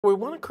We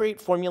want to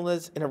create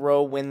formulas in a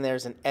row when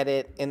there's an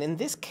edit, and in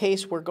this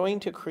case we're going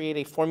to create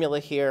a formula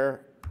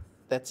here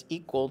that's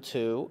equal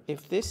to,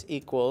 if this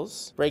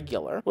equals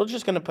regular, we're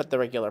just going to put the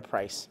regular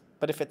price.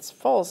 But if it's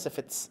false, if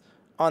it's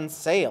on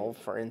sale,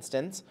 for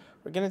instance,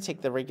 we're going to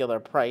take the regular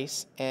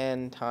price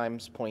and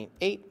times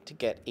 0.8 to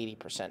get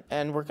 80%.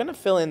 And we're going to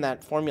fill in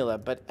that formula,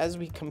 but as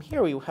we come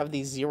here, we have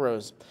these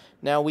zeros.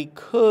 Now we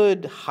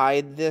could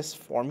hide this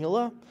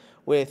formula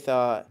with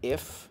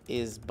if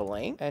is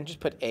blank and just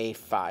put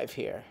A5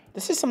 here.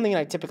 This is something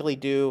I typically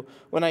do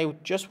when I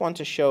just want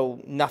to show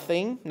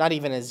nothing, not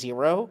even a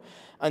zero,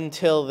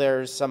 until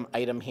there's some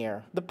item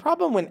here. The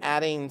problem when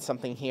adding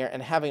something here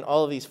and having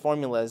all of these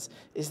formulas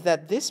is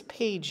that this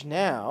page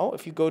now,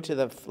 if you go to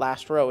the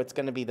last row, it's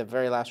going to be the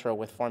very last row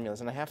with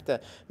formulas. And I have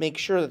to make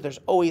sure that there's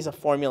always a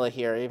formula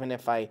here, even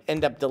if I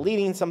end up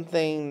deleting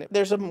something.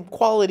 There's some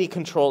quality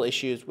control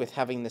issues with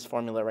having this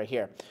formula right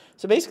here.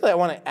 So basically I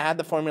want to add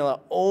the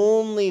formula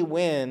only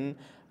when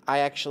I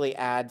actually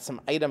add some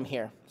item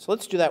here. So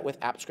let's do that with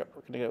AppScript.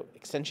 We're going to go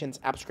extensions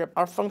AppScript.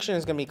 Our function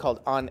is going to be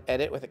called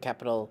onEdit with a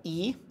capital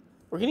E.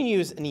 We're going to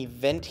use an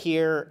event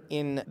here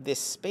in this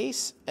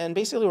space, and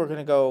basically we're going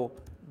to go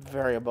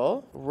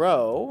variable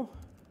row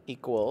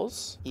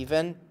equals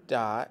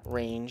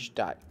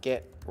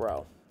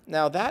event.range.getRow.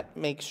 Now that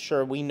makes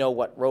sure we know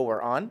what row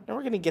we're on, and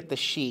we're going to get the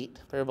sheet,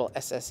 variable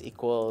ss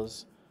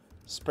equals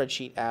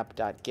spreadsheet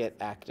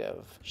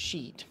app.getActive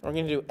sheet. We're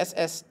going to do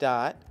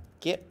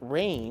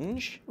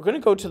ss.getRange. We're going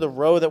to go to the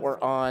row that we're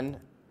on,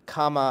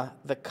 comma,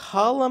 the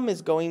column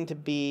is going to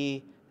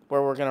be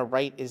where we're going to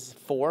write is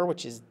 4,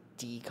 which is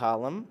D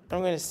column.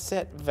 I'm going to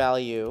set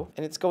value,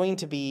 and it's going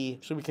to be,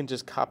 so we can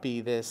just copy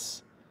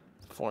this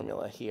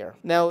formula here.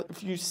 Now,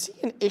 if you see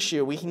an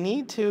issue, we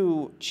need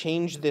to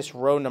change this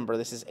row number.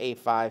 This is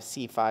A5,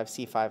 C5,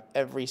 C5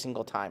 every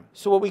single time.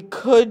 So what we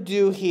could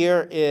do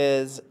here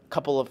is a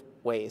couple of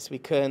ways. We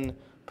can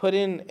put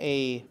in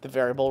the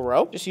variable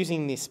row, just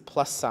using this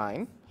plus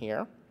sign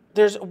here.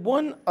 There's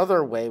one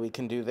other way we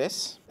can do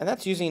this, and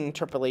that's using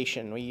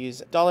interpolation. We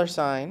use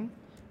 $sign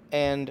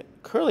and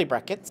curly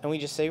brackets, and we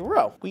just say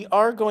row. We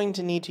are going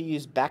to need to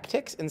use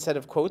backticks instead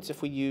of quotes.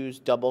 If we use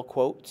double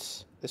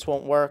quotes, this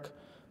won't work,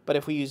 but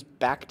if we use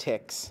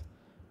backticks,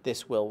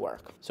 this will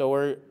work. So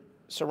we're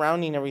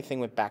surrounding everything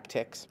with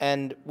backticks,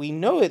 and we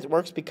know it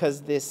works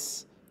because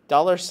this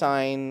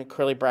 $sign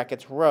curly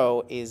brackets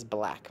row is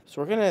black.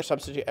 So we're going to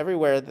substitute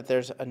everywhere that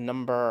there's a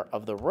number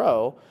of the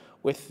row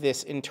with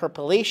this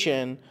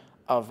interpolation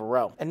of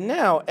row. And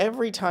now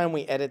every time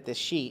we edit this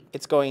sheet,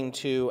 it's going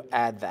to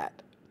add that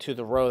to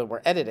the row that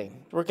we're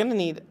editing. We're going to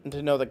need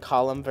to know the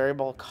column.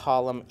 Variable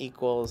column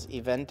equals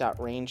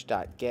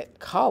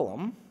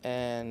event.range.getColumn,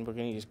 and we're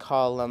going to use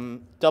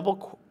column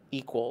double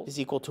equal is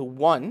equal to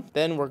 1.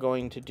 Then we're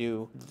going to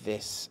do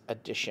this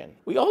addition.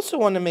 We also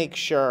want to make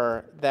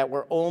sure that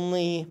we're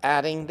only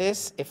adding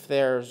this if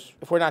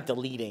we're not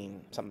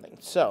deleting something.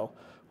 So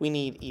we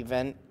need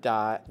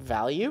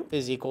event.value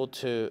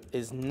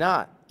is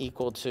not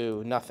equal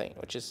to nothing,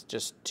 which is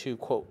just 2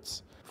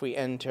 quotes. If we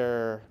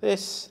enter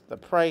this, the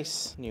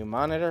price, new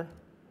monitor,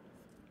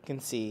 you can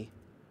see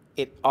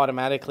it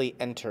automatically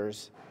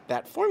enters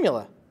that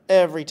formula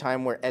every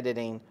time we're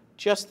editing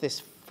just this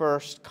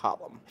first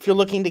column. If you're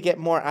looking to get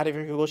more out of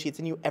your Google Sheets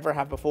than you ever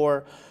have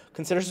before,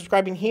 consider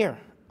subscribing here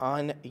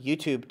on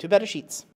YouTube to Better Sheets.